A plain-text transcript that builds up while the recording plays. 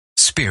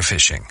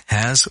Spearphishing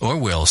has or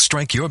will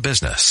strike your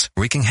business,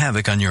 wreaking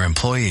havoc on your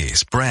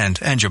employees, brand,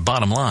 and your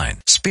bottom line.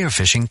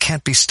 Spearphishing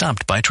can't be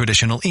stopped by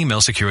traditional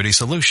email security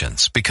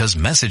solutions because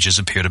messages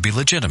appear to be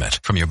legitimate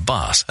from your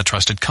boss, a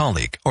trusted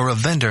colleague, or a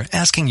vendor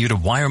asking you to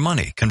wire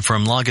money,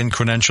 confirm login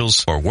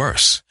credentials, or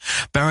worse.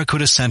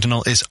 Barracuda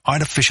Sentinel is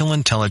artificial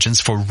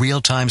intelligence for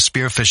real-time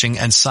spearphishing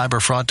and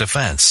cyber fraud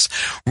defense.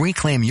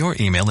 Reclaim your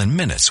email in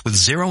minutes with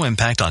zero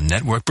impact on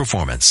network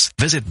performance.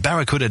 Visit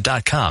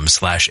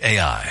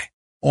barracuda.com/AI.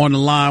 On the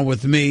line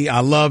with me, I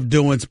love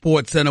doing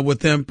Sports Center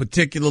with him,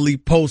 particularly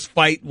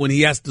post-fight when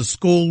he has to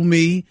school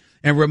me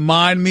and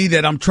remind me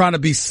that I'm trying to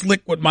be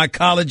slick with my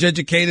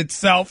college-educated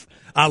self.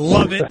 I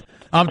love it.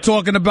 I'm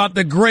talking about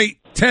the great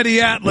Teddy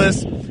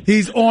Atlas.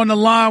 He's on the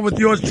line with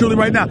yours truly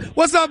right now.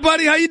 What's up,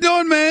 buddy? How you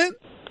doing, man?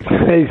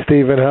 Hey,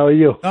 Steven. How are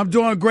you? I'm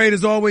doing great.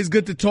 It's always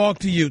good to talk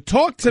to you.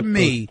 Talk to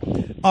me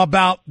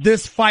about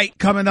this fight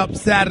coming up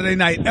Saturday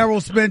night. Errol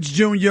Spence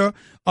Jr.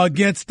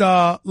 against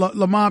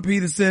Lamont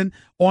Peterson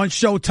on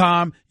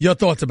Showtime. Your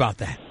thoughts about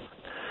that?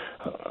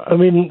 I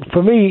mean,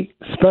 for me,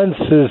 Spence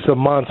is a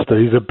monster.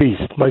 He's a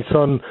beast. My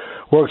son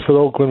works for the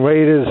Oakland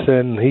Raiders,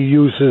 and he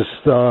uses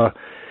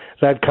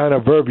that kind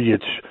of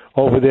verbiage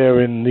over there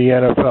in the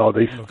NFL.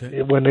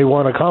 When they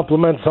want to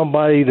compliment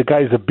somebody, the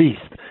guy's a beast.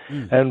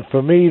 And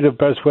for me, the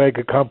best way I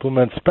could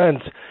compliment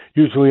Spence,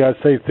 usually I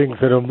say things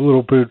that are a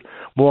little bit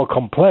more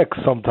complex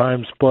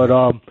sometimes, but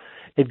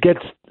it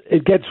gets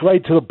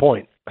right to the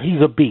point.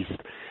 He's a beast,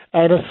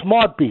 and a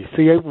smart beast.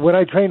 See, when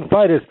I train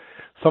fighters,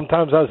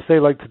 sometimes I say,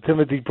 like to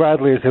Timothy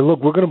Bradley, I say,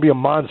 look, we're going to be a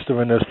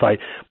monster in this fight,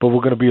 but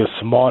we're going to be a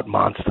smart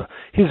monster.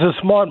 He's a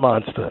smart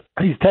monster.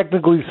 He's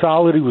technically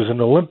solid. He was an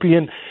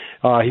Olympian.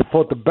 He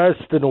fought the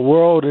best in the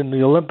world in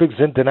the Olympics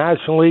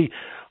internationally.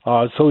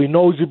 So he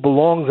knows he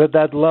belongs at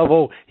that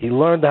level. He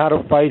learned how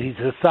to fight. He's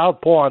a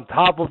southpaw on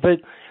top of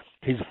it.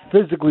 He's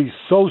physically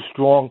so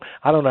strong.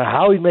 I don't know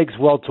how he makes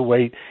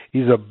welterweight.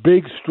 He's a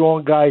big,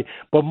 strong guy.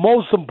 But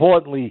most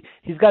importantly,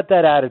 he's got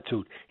that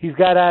attitude. He's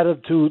got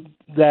attitude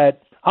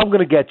that I'm going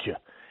to get you.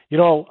 You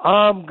know,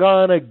 I'm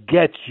going to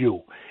get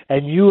you.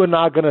 And you are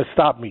not going to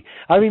stop me.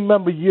 I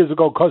remember years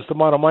ago,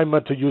 Customano, my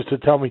mentor, used to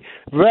tell me,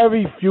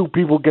 very few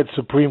people get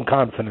supreme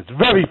confidence.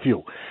 Very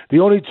few. The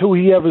only two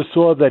he ever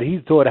saw that he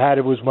thought had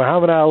it was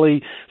Muhammad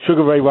Ali,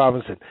 Sugar Ray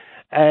Robinson.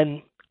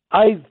 And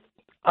I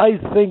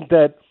think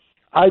that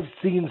I've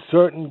seen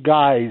certain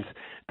guys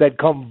that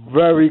come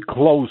very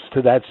close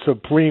to that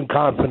supreme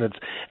confidence.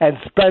 And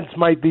Spence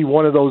might be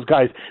one of those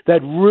guys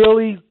that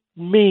really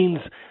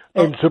means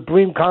in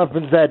supreme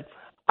confidence that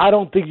I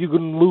don't think you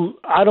can lose.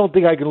 I don't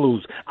think I can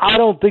lose. I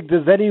don't think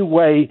there's any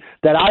way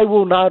that I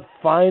will not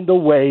find a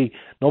way,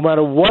 no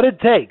matter what it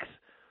takes,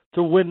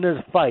 to win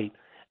this fight.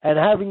 And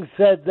having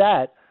said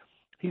that,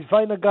 he's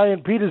fighting a guy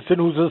in Peterson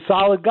who's a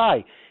solid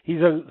guy.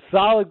 He's a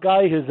solid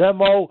guy. His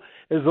MO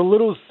is a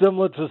little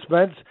similar to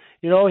Spence.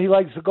 You know, he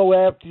likes to go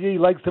after you. He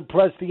likes to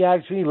press the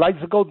action. He likes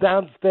to go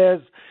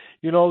downstairs,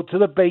 you know, to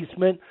the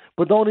basement.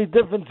 But the only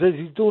difference is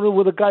he's doing it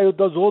with a guy who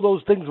does all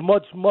those things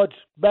much, much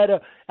better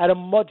at a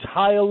much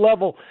higher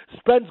level.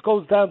 Spence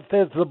goes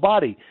downstairs to the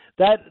body.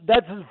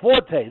 That's his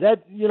forte.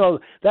 That's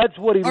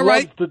what he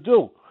loves to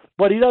do.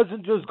 But he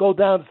doesn't just go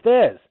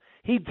downstairs.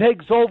 He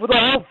takes over the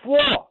whole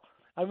floor.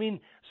 I mean,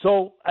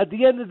 so at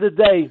the end of the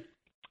day,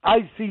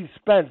 I see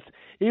Spence,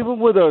 even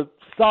with a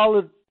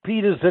solid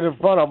Peterson in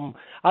front of him,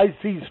 I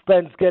see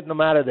Spence getting him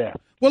out of there.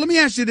 Well, let me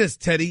ask you this,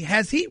 Teddy.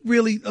 Has he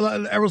really,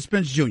 Errol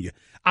Spence Jr.,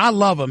 I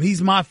love him.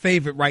 He's my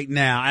favorite right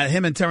now,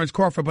 him and Terrence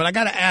Crawford. But I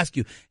got to ask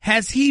you,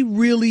 has he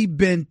really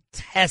been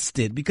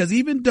tested? Because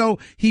even though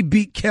he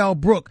beat Kell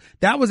Brook,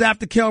 that was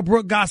after Kell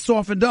Brook got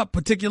softened up,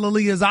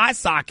 particularly his eye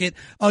socket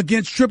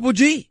against Triple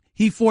G.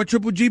 He fought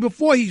Triple G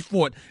before he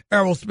fought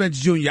Errol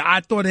Spence Jr.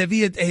 I thought if he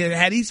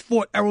had he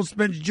fought Errol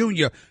Spence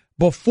Jr.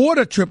 before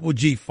the Triple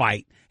G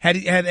fight,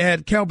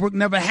 had Kell Brook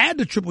never had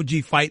the Triple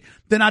G fight,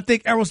 then I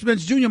think Errol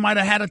Spence Jr. might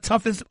have had a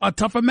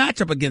tougher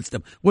matchup against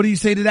him. What do you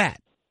say to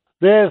that?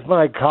 There's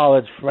my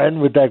college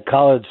friend with that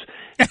college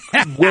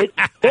wit.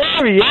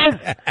 There he is.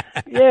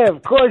 Yeah,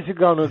 of course you're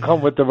going to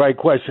come with the right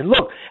question.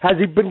 Look, has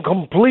he been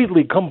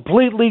completely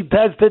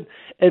tested?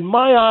 In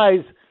my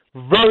eyes,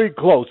 very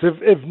close.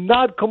 If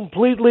not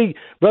completely,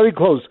 very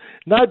close.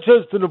 Not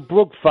just in the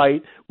Brook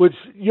fight, which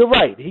you're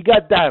right, he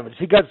got damaged.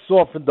 He got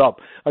softened up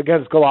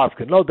against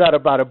Golovkin, no doubt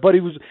about it. But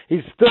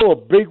he's still a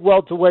big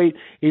welterweight.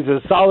 He's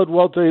a solid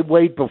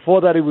welterweight. Before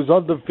that, he was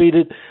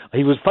undefeated.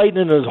 He was fighting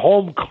in his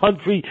home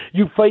country.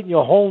 You fight in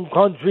your home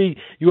country,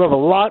 you have a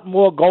lot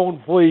more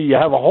going for you. You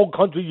have a whole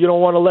country you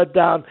don't want to let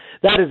down.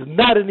 That is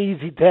not an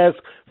easy task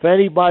for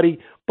anybody.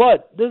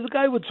 But there's a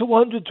guy with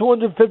 200,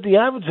 250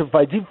 amateur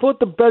fights. He fought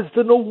the best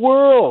in the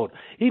world.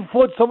 He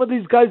fought some of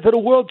these guys that are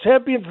world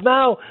champions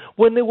now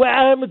when they were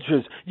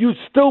amateurs. You're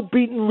still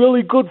beating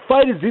really good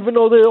fighters, even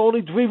though they're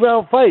only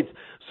 3-round fights.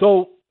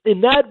 So in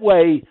that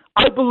way,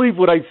 I believe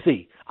what I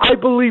see. I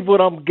believe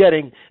what I'm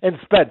getting in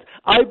Spence.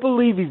 I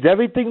believe he's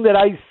everything that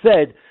I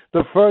said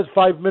the first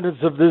 5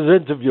 minutes of this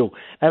interview.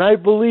 And I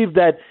believe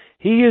that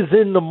he is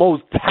in the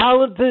most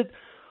talented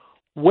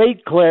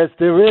weight class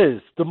there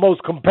is, the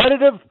most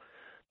competitive,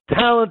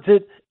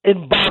 talented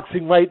in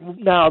boxing right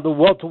now, the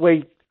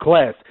welterweight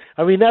class.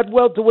 I mean, that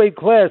welterweight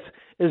class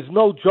is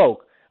no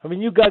joke. I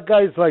mean, you got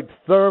guys like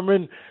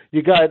Thurman,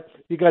 you got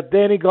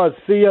Danny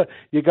Garcia,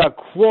 you got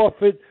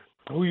Crawford,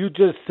 who you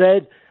just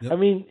said. Yep. I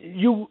mean,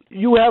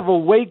 you have a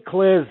weight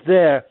class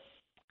there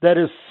that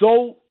is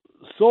so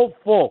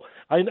full.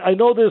 I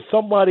know there's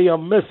somebody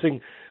I'm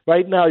missing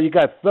right now. You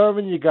got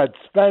Thurman, you got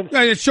Spence.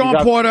 Yeah, Sean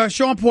Porter.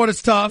 Sean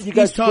Porter's tough. You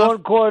got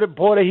Sean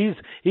Porter.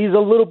 He's a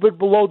little bit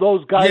below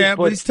those guys. Yeah,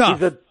 but he's tough.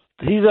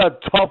 He's a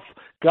tough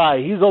guy.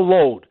 He's a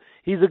load.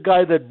 He's a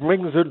guy that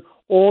brings it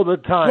all the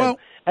time. Well,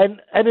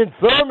 and in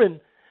Thurman,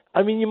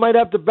 I mean, you might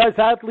have the best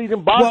athlete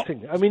in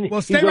boxing. I mean,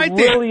 he's a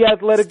really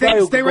athletic guy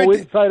who can go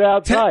inside,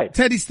 outside.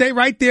 Teddy, stay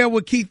right there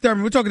with Keith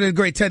Thurman. We're talking to the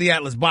great Teddy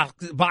Atlas,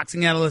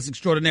 boxing analyst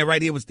extraordinaire,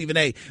 right here with Stephen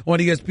A. on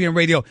ESPN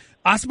Radio.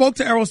 I spoke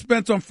to Errol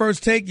Spence on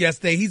First Take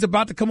yesterday. He's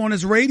about to come on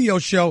his radio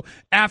show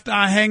after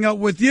I hang up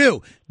with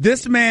you.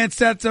 This man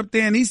sets up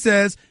there and he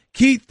says,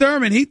 Keith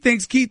Thurman, he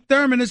thinks Keith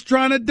Thurman is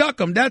trying to duck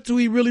him. That's who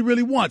he really,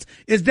 really wants.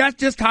 Is that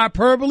just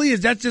hyperbole?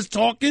 Is that just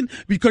talking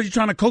because you're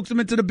trying to coax him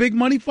into the big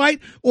money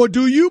fight? Or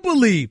do you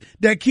believe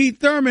that Keith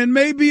Thurman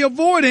may be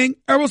avoiding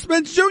Errol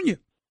Spence Jr.?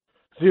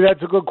 See,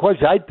 that's a good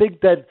question. I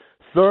think that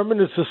Thurman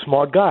is a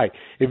smart guy.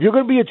 If you're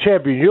going to be a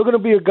champion, you're going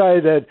to be a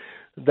guy that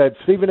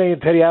Stephen A.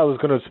 and Teddy Atlas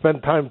is going to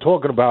spend time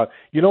talking about.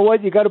 You know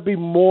what? You got to be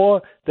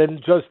more than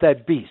just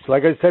that beast.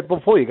 Like I said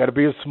before, you got to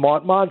be a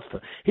smart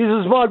monster. He's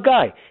a smart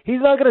guy. He's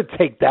not going to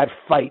take that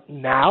fight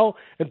now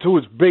until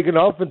it's big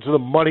enough, until the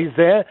money's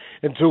there,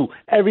 until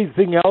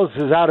everything else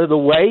is out of the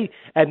way,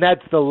 and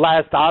that's the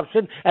last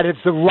option, and it's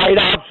the right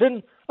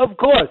option. Of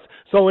course.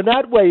 So in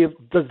that way,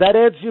 does that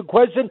answer your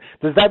question?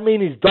 Does that mean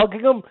he's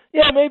ducking him?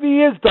 Yeah, maybe he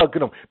is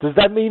ducking him. Does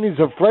that mean he's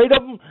afraid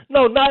of him?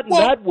 No, not in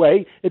that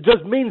way. It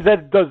just means that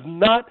it does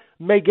not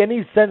make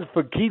any sense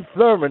for Keith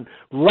Thurman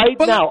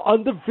now,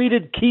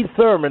 undefeated Keith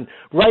Thurman,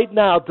 right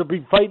now to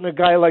be fighting a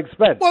guy like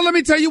Spence. Well, let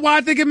me tell you why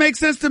I think it makes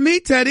sense to me,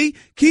 Teddy.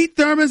 Keith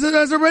Thurman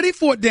has already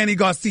fought Danny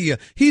Garcia.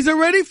 He's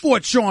already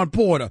fought Sean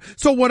Porter.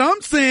 So what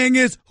I'm saying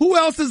is, who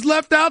else is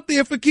left out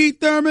there for Keith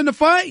Thurman to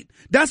fight?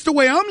 That's the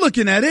way I'm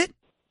looking at it.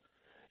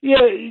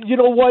 Yeah, you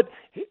know what?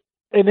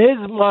 In his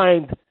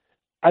mind,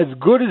 as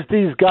good as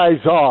these guys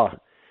are,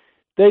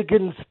 they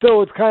can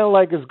still, it's kind of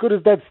like as good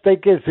as that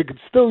steak is, they could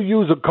still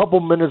use a couple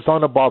minutes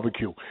on a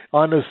barbecue,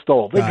 on the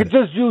stove. They could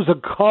just use a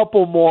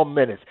couple more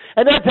minutes.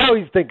 And that's how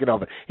he's thinking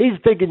of it. He's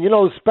thinking,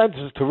 Spence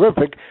is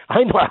terrific.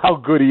 I know how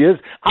good he is.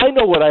 I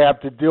know what I have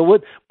to deal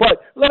with,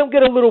 but let him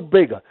get a little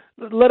bigger.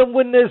 Let him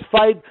win this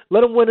fight.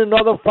 Let him win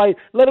another fight.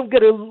 Let him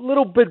get a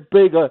little bit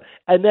bigger.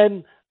 And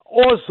then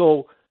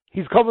also,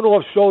 he's coming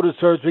off shoulder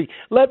surgery.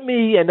 Let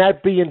me, and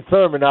that being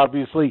Thurman,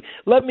 obviously,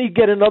 let me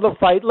get another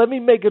fight. Let me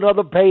make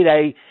another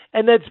payday,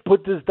 and let's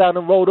put this down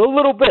the road a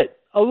little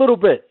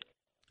bit.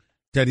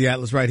 Teddy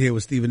Atlas right here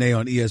with Stephen A.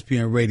 on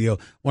ESPN Radio.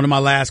 One of my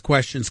last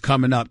questions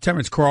coming up.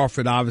 Terrence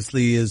Crawford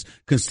obviously is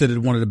considered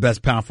one of the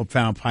best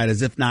pound-for-pound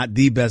fighters, if not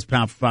the best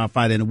pound-for-pound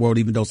fighter in the world,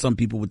 even though some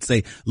people would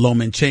say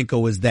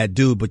Lomachenko is that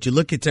dude. But you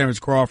look at Terrence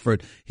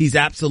Crawford, he's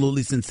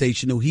absolutely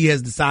sensational. He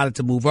has decided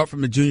to move up from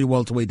the junior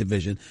welterweight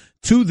division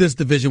to this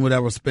division with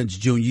Errol Spence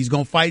Jr. He's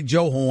going to fight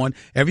Joe Horn.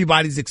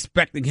 Everybody's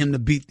expecting him to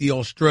beat the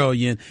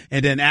Australian.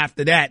 And then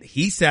after that,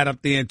 he sat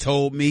up there and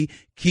told me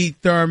Keith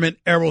Thurman,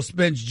 Errol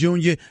Spence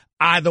Jr.,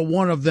 either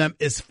one of them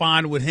is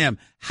fine with him.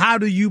 How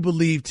do you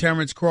believe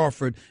Terrence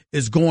Crawford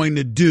is going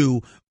to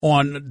do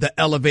on the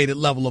elevated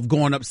level of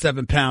going up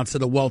 7 pounds to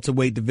the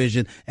welterweight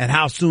division? And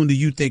how soon do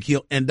you think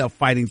he'll end up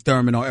fighting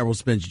Thurman or Errol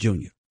Spence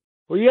Jr.?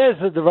 Well, he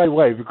answered the right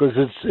way because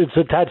it's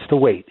attached to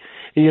weight.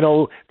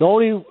 The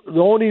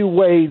only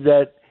way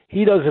that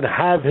he doesn't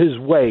have his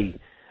way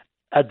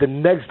at the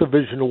next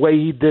division the way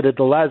he did at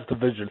the last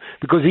division,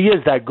 because he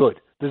is that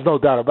good. There's no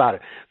doubt about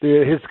it.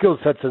 His skill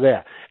sets are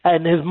there,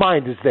 and his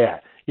mind is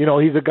there.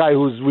 He's a guy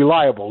who's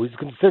reliable. He's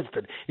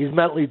consistent. He's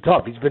mentally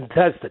tough. He's been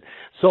tested.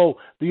 So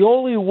the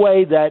only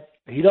way that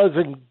he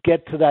doesn't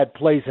get to that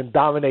place and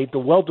dominate the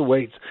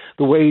welterweights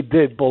the way he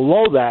did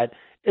below that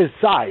is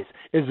size.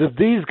 Is if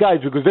these guys,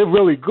 because they're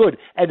really good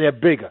and they're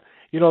bigger.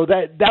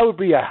 That would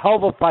be a hell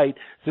of a fight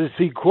to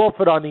see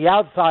Crawford on the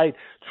outside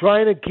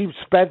trying to keep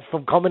Spence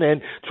from coming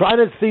in, trying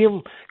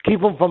to keep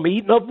him from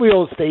eating up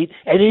real estate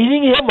and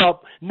eating him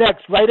up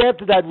next, right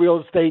after that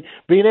real estate,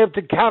 being able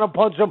to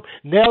counterpunch him,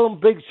 nail him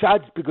big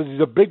shots because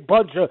he's a big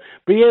puncher,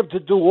 being able to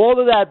do all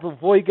of that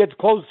before he gets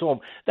close to him.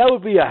 That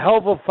would be a hell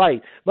of a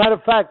fight. Matter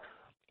of fact,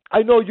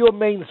 I know your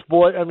main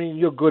sport,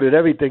 you're good at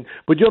everything,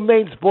 but your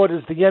main sport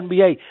is the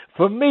NBA.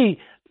 For me,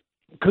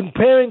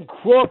 comparing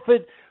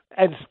Crawford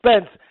and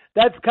Spence,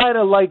 that's kind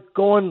of like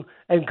going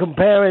and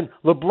comparing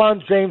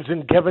LeBron James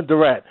and Kevin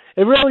Durant.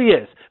 It really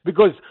is,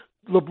 because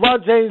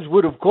LeBron James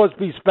would, of course,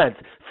 be Spence.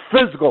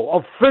 A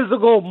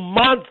physical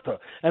monster,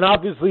 and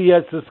obviously he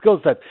has the skill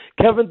set.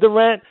 Kevin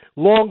Durant,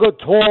 longer,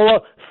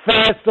 taller,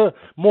 faster,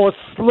 more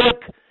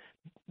slick.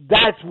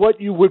 That's what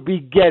you would be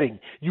getting.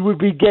 You would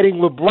be getting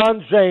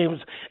LeBron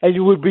James, and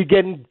you would be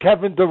getting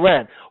Kevin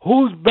Durant.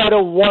 Who's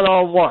better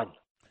one-on-one?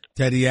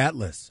 Teddy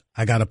Atlas,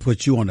 I got to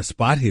put you on the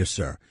spot here,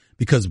 sir,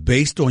 because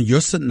based on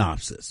your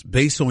synopsis,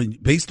 based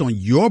on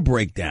your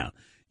breakdown,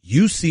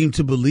 you seem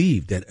to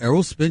believe that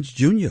Errol Spence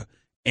Jr.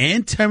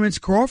 and Terrence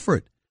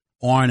Crawford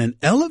are on an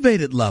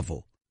elevated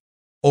level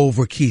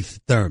over Keith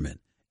Thurman.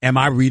 Am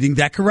I reading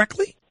that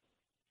correctly?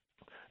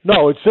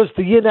 No, it's just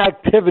the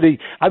inactivity.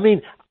 I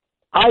mean,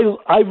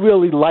 I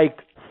really like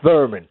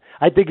Thurman.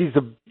 I think he's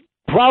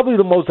probably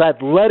the most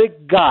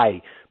athletic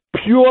guy,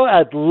 pure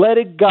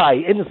athletic guy,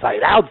 inside,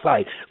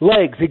 outside,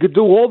 legs. He could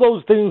do all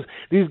those things.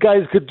 These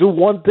guys could do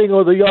one thing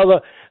or the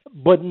other,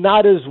 but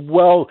not as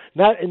well,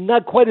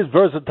 not quite as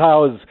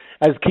versatile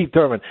as Keith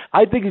Thurman.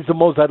 I think he's the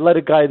most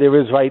athletic guy there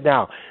is right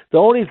now. The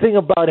only thing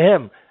about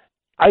him,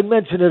 I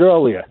mentioned it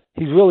earlier,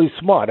 he's really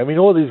smart. I mean,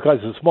 all these guys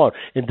are smart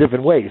in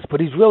different ways,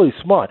 but he's really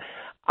smart.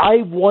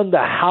 I wonder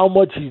how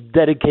much he's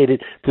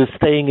dedicated to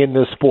staying in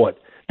this sport.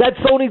 That's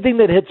the only thing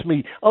that hits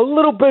me a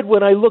little bit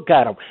when I look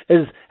at him,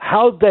 is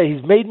how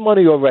he's made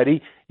money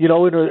already, in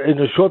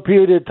a short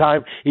period of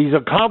time. He's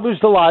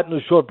accomplished a lot in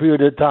a short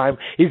period of time.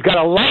 He's got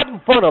a lot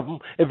in front of him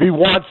if he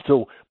wants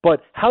to,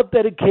 but how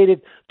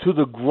dedicated to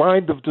the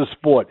grind of the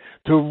sport,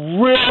 to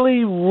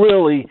really,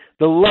 really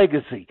the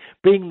legacy,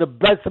 being the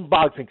best in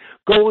boxing,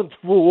 going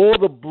through all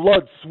the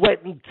blood,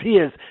 sweat, and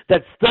tears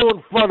that's still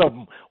in front of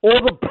him,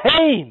 all the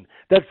pain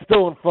that's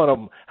still in front of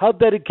him. How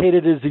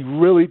dedicated is he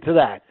really to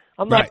that?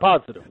 I'm not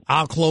positive.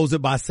 I'll close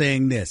it by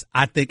saying this.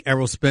 I think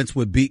Errol Spence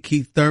would beat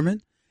Keith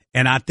Thurman,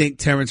 and I think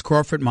Terrence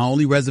Crawford, my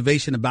only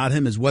reservation about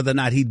him is whether or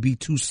not he'd be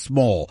too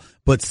small.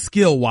 But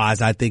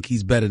skill-wise, I think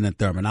he's better than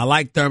Thurman. I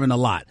like Thurman a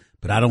lot,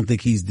 but I don't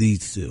think he's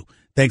these two.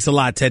 Thanks a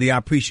lot, Teddy. I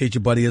appreciate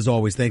you, buddy, as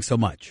always. Thanks so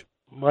much.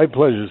 My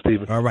pleasure,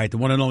 Stephen. All right, the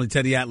one and only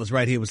Teddy Atlas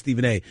right here with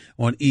Stephen A.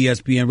 on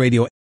ESPN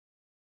Radio.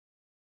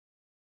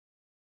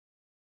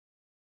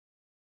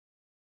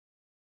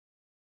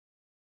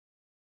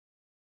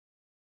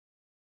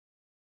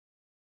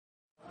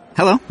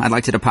 Hello, I'd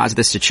like to deposit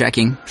this to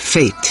checking.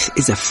 Fate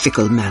is a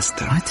fickle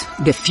master. What?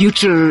 The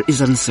future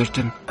is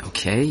uncertain.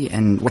 Okay,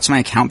 and what's my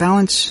account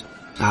balance?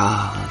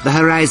 The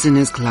horizon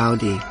is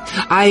cloudy.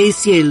 I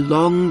see a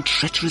long,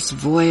 treacherous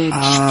voyage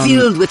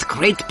filled with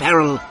great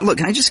peril. Look,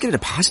 can I just get a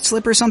deposit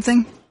slip or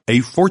something?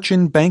 A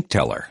Fortune bank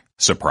teller.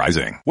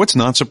 Surprising. What's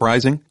not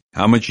surprising?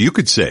 How much you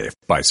could save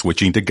by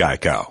switching to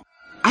Geico.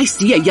 I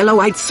see a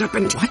yellow-eyed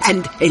serpent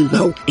and a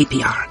low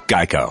APR.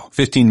 Geico.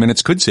 15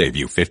 minutes could save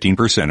you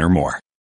 15% or more.